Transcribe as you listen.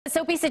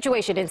Soapy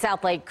situation in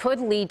Southlake could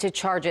lead to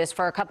charges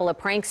for a couple of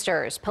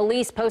pranksters.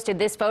 Police posted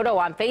this photo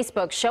on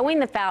Facebook showing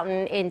the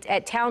fountain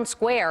at Town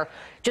Square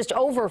just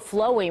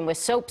overflowing with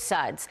soap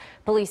suds.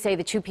 Police say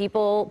the two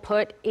people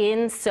put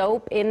in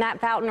soap in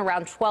that fountain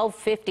around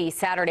 12:50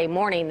 Saturday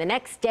morning. The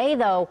next day,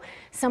 though,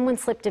 someone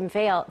slipped and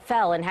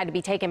fell and had to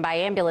be taken by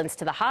ambulance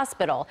to the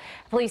hospital.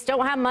 Police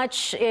don't have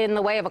much in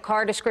the way of a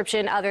car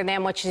description other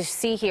than what you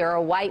see here,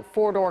 a white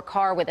four-door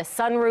car with a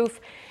sunroof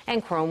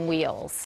and chrome wheels.